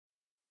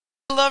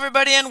Hello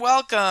everybody and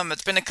welcome.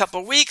 It's been a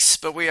couple weeks,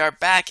 but we are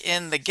back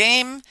in the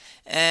game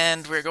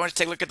and we're going to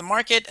take a look at the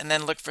market and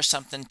then look for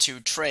something to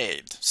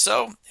trade.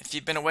 So if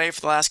you've been away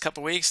for the last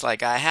couple weeks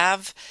like I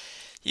have,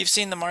 you've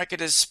seen the market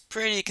has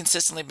pretty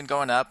consistently been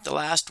going up. The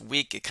last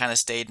week it kind of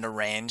stayed in a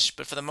range,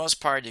 but for the most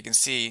part you can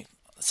see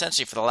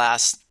essentially for the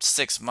last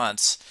 6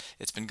 months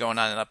it's been going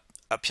on an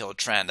uphill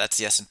trend. That's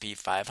the S&P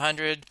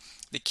 500.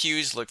 The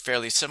Qs look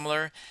fairly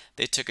similar.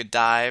 They took a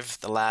dive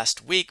the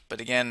last week,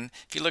 but again,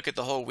 if you look at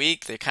the whole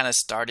week, they kind of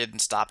started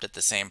and stopped at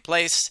the same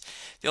place.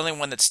 The only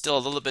one that's still a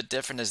little bit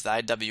different is the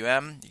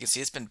IWM. You can see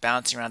it's been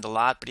bouncing around a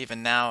lot, but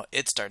even now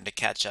it's starting to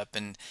catch up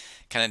and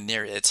kind of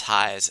near its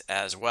highs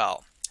as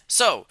well.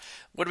 So,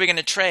 what are we going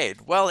to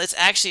trade? Well, it's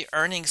actually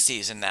earnings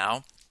season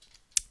now,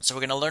 so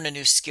we're going to learn a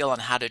new skill on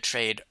how to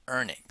trade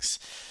earnings.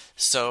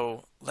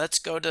 So, let's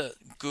go to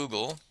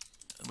Google.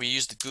 We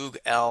use the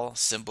Google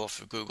symbol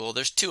for Google.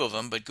 There's two of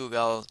them, but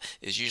Google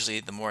is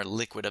usually the more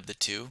liquid of the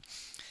two.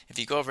 If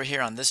you go over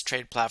here on this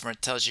trade platform,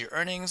 it tells you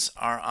earnings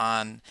are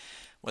on,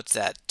 what's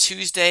that,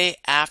 Tuesday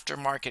after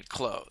market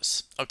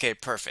close. Okay,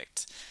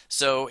 perfect.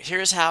 So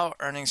here's how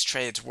earnings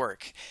trades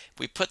work.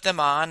 We put them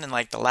on in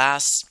like the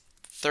last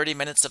 30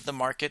 minutes of the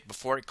market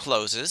before it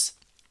closes.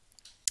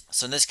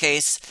 So in this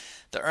case,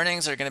 the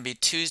earnings are going to be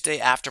Tuesday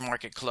after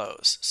market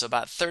close. So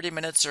about 30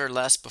 minutes or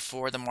less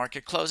before the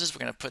market closes,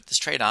 we're going to put this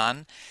trade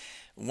on.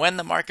 When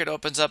the market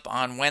opens up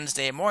on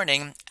Wednesday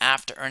morning,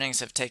 after earnings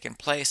have taken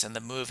place and the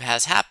move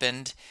has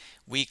happened,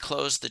 we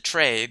close the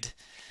trade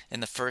in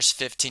the first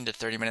 15 to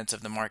 30 minutes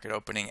of the market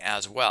opening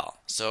as well.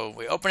 So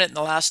we open it in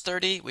the last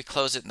 30, we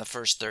close it in the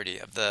first 30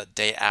 of the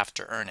day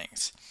after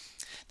earnings.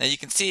 Now you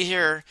can see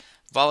here,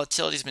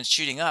 volatility has been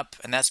shooting up,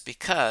 and that's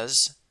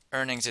because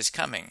earnings is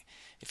coming.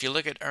 If you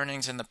look at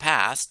earnings in the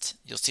past,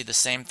 you'll see the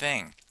same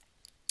thing.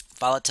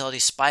 Volatility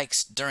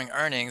spikes during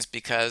earnings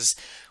because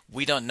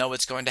we don't know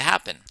what's going to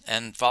happen.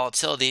 And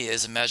volatility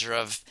is a measure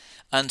of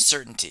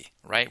uncertainty,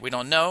 right? We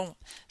don't know.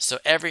 So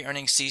every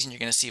earnings season, you're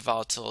going to see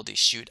volatility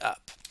shoot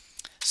up.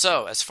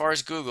 So as far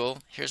as Google,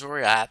 here's where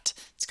we're at.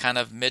 It's kind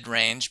of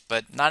mid-range,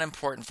 but not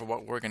important for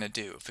what we're going to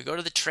do. If we go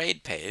to the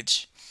trade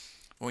page,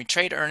 when we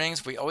trade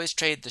earnings, we always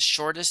trade the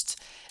shortest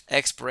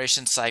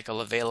expiration cycle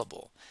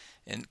available.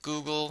 In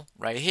Google,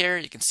 right here,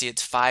 you can see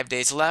it's 5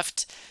 days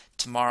left.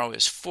 Tomorrow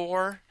is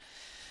 4.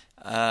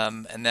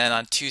 And then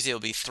on Tuesday it'll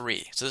be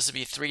 3. So this will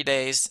be 3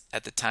 days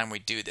at the time we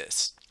do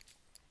this.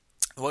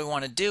 What we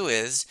want to do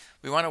is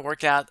we want to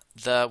work out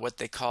what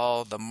they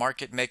call the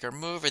market maker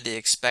move or the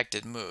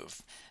expected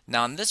move.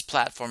 Now on this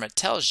platform it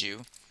tells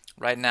you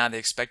right now the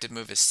expected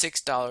move is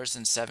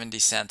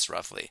 $6.70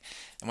 roughly.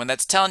 And what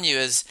that's telling you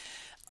is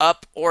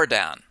up or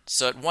down.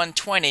 So at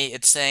 120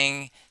 it's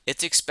saying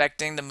it's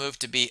expecting the move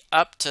to be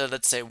up to,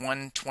 let's say,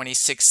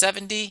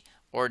 126.70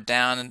 or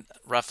down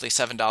roughly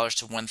 $7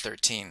 to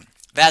 113.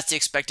 That's the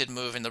expected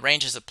move, and the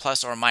range is a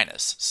plus or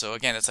minus. So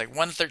again, it's like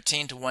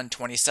 113 to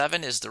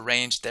 127 is the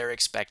range they're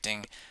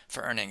expecting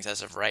for earnings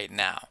as of right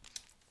now.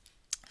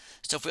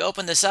 So if we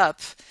open this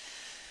up,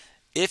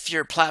 if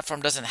your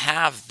platform doesn't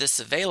have this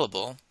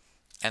available,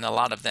 and a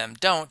lot of them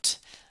don't,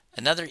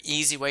 another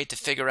easy way to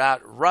figure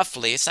out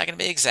roughly, it's not going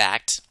to be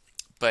exact,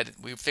 but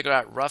we figure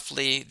out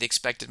roughly the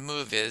expected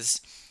move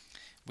is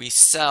we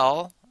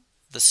sell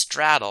the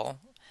straddle,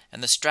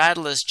 and the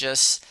straddle is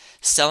just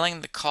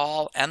selling the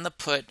call and the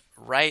put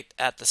right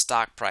at the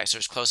stock price or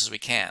as close as we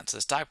can. So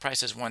the stock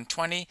price is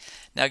 120.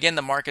 Now again,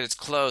 the market is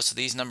closed, so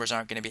these numbers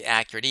aren't going to be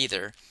accurate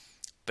either,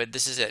 but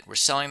this is it. We're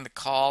selling the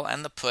call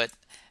and the put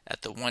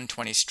at the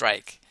 120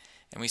 strike,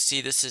 and we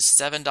see this is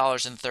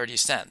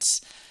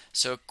 $7.30.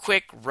 So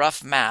quick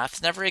rough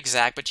math, never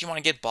exact, but you want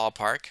to get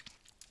ballpark,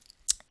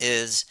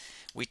 is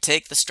we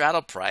take the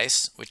straddle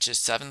price, which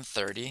is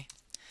 730,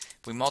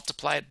 we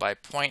multiply it by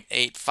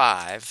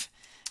 0.85,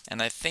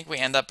 and I think we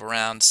end up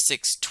around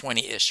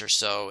 620-ish or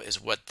so is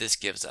what this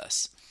gives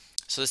us.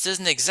 So this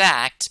isn't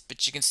exact,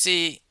 but you can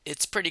see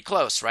it's pretty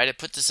close, right? It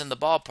puts us in the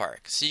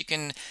ballpark. So you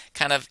can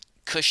kind of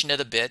cushion it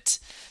a bit.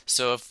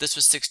 So if this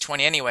was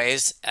 620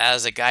 anyways,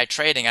 as a guy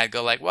trading, I'd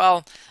go like,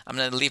 well, I'm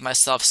going to leave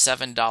myself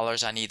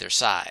 $7 on either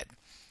side.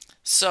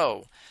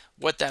 So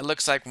what that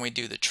looks like when we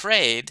do the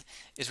trade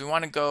is we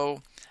want to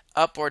go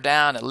up or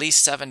down at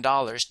least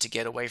 $7 to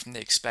get away from the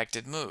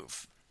expected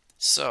move.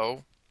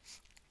 So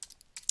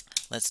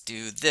let's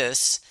do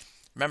this.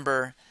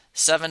 Remember,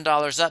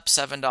 $7 up,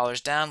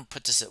 $7 down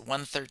puts us at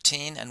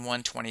 113 and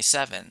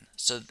 127.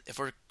 So if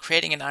we're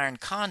creating an iron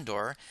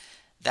condor,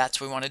 that's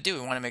what we want to do.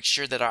 We want to make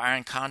sure that our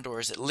iron condor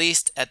is at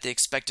least at the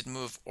expected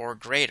move or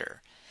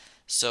greater.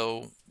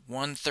 So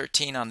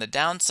 113 on the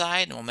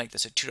downside, and we'll make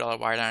this a $2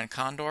 wide iron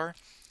condor.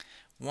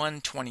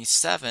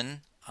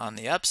 127 on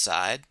the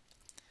upside,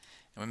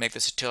 and we make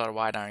this a $2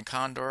 wide iron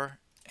condor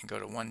and go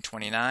to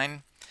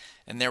 129,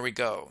 and there we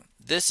go.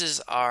 This is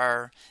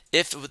our,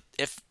 if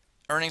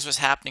earnings was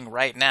happening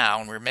right now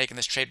and we were making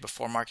this trade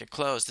before market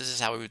close, this is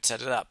how we would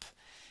set it up.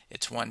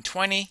 It's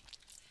 120.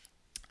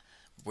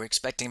 We're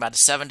expecting about a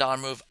 $7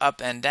 move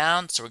up and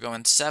down, so we're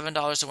going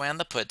 $7 away on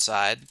the put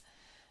side,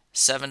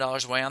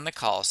 $7 away on the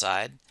call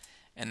side,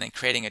 and then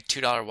creating a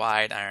 $2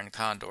 wide iron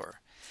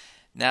condor.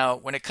 Now,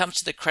 when it comes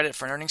to the credit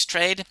for an earnings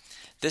trade,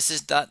 this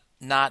is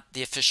not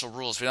the official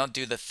rules. We don't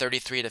do the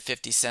 33 to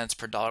 50 cents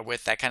per dollar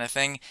width, that kind of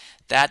thing.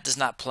 That does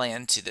not play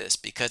into this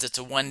because it's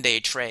a one-day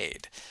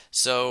trade.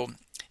 So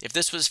if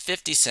this was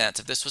 50 cents,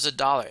 if this was a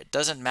dollar, it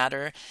doesn't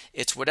matter.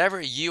 It's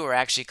whatever you are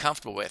actually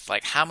comfortable with.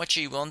 Like, how much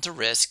are you willing to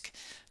risk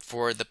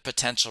for the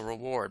potential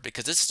reward?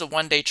 Because this is a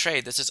one-day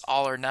trade. This is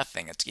all or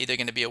nothing. It's either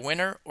going to be a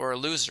winner or a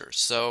loser.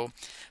 So,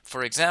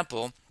 for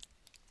example,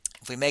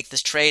 if we make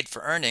this trade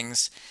for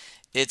earnings,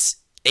 it's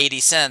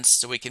 80 cents.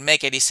 So we can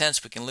make 80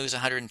 cents. We can lose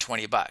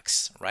 120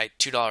 bucks, right?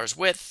 $2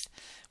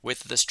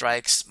 with the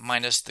strikes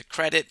minus the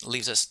credit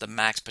leaves us the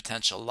max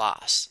potential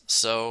loss.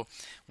 So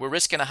we're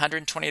risking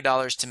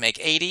 $120 to make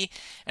 80,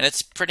 and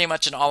it's pretty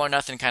much an all or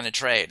nothing kind of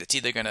trade. It's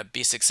either going to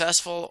be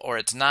successful or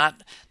it's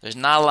not. There's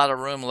not a lot of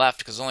room left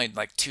because there's only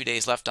like 2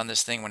 days left on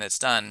this thing when it's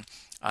done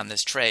on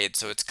this trade.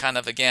 So it's kind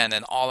of, again,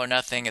 an all or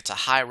nothing. It's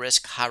a high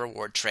risk, high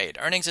reward trade.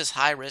 Earnings is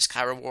high risk,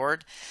 high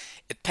reward.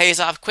 It pays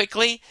off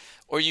quickly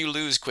or you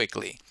lose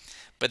quickly.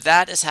 But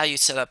that is how you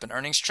set up an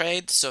earnings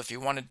trade. So if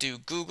you want to do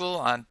Google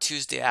on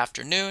Tuesday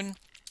afternoon,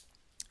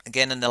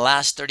 again, in the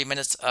last 30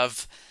 minutes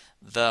of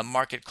the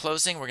market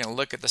closing, we're going to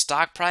look at the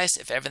stock price.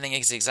 If everything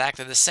is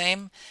exactly the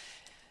same,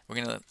 we're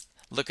going to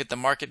look at the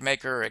market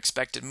maker or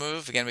expected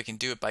move. Again, we can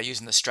do it by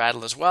using the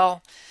straddle as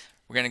well.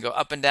 We're going to go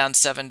up and down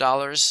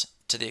 $7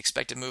 to the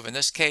expected move in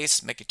this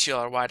case, make a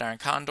 $2 wide iron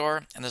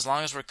condor. And as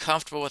long as we're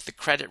comfortable with the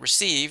credit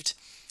received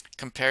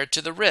compared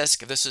to the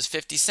risk, if this was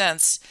 50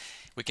 cents,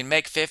 we can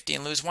make 50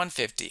 and lose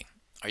 150.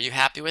 Are you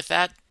happy with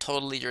that?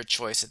 Totally your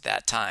choice at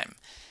that time.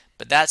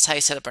 But that's how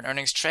you set up an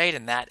earnings trade,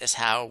 and that is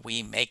how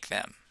we make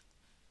them.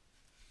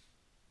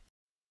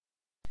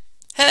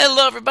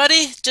 Hello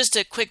everybody, just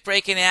a quick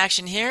break in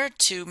action here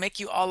to make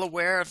you all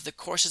aware of the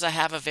courses I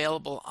have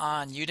available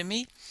on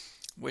Udemy,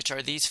 which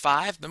are these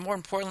 5, but more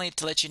importantly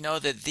to let you know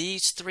that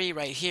these 3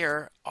 right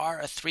here are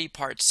a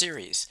 3-part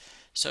series.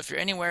 So if you're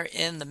anywhere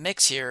in the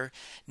mix here,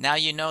 now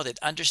you know that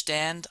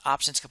Understand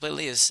Options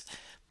Completely is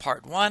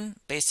Part 1,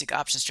 Basic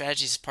Option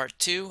Strategies is Part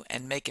 2,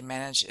 and Make and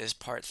Manage is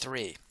Part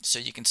 3. So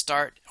you can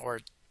start or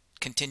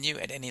continue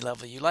at any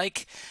level you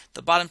like.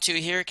 The bottom 2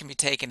 here can be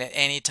taken at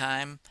any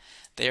time.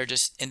 They are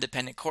just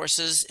independent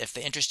courses. If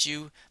they interest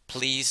you,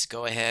 please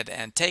go ahead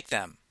and take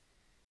them.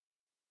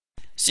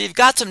 So you've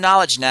got some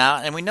knowledge now,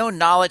 and we know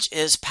knowledge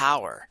is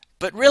power.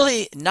 But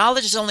really,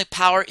 knowledge is only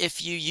power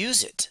if you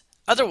use it.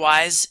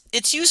 Otherwise,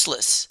 it's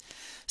useless.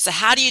 So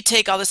how do you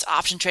take all this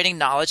option trading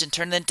knowledge and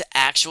turn it into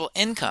actual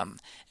income?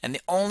 And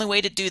the only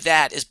way to do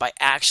that is by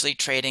actually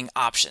trading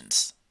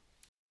options.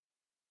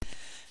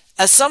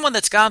 As someone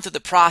that's gone through the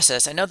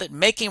process, I know that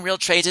making real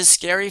trades is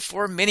scary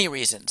for many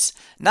reasons.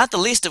 Not the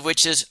least of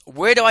which is,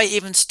 where do I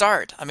even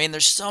start? I mean,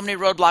 there's so many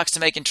roadblocks to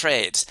making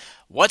trades.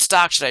 What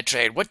stock should I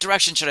trade? What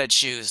direction should I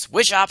choose?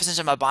 Which options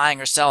am I buying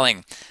or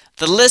selling?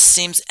 The list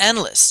seems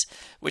endless,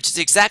 which is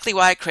exactly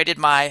why I created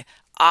my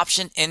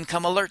option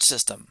income alert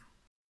system.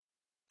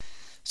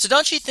 So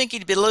don't you think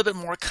you'd be a little bit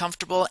more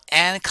comfortable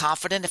and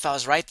confident if I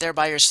was right there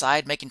by your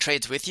side making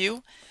trades with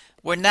you?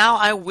 Where now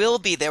I will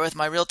be there with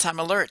my real-time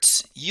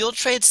alerts. You'll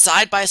trade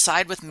side by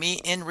side with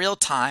me in real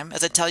time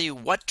as I tell you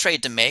what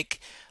trade to make,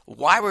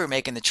 why we're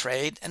making the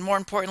trade, and more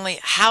importantly,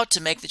 how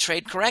to make the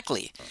trade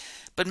correctly.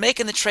 But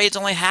making the trade's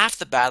only half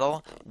the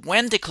battle.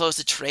 When to close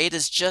the trade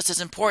is just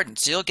as important,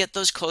 so you'll get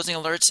those closing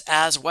alerts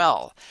as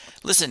well.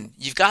 Listen,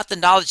 you've got the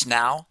knowledge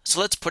now, so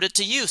let's put it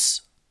to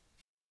use.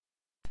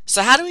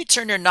 So how do we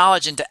turn your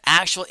knowledge into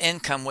actual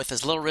income with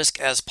as little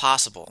risk as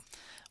possible?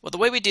 Well, the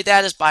way we do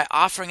that is by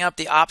offering up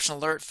the option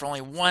alert for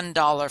only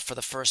 $1 for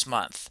the first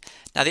month.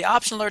 Now, the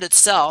option alert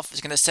itself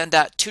is going to send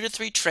out 2 to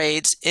 3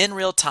 trades in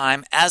real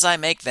time as I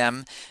make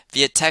them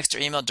via text or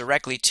email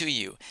directly to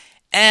you.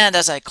 And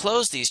as I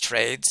close these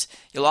trades,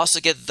 you'll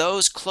also get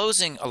those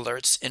closing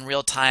alerts in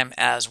real time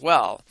as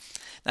well.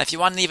 Now, if you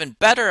want an even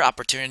better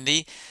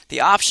opportunity,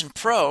 the Option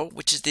Pro,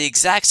 which is the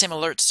exact same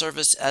alert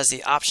service as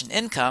the Option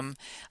Income,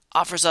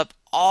 offers up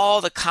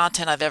all the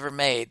content I've ever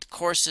made,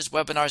 courses,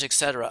 webinars,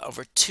 etc.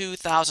 Over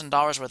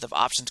 $2,000 worth of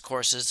options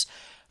courses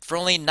for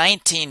only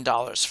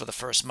 $19 for the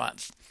first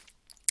month.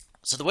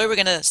 So the way we're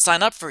going to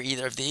sign up for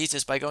either of these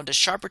is by going to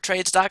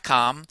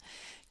sharpertrades.com,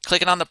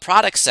 clicking on the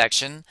products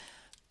section.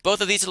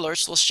 Both of these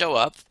alerts will show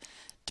up.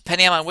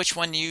 Depending on which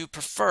one you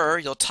prefer,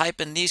 you'll type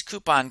in these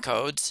coupon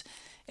codes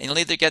and you'll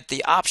either get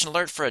the option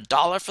alert for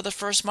 $1 for the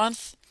first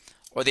month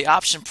or the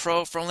Option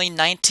Pro for only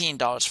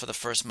 $19 for the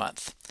first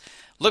month.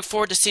 Look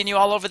forward to seeing you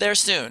all over there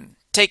soon.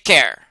 Take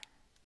care.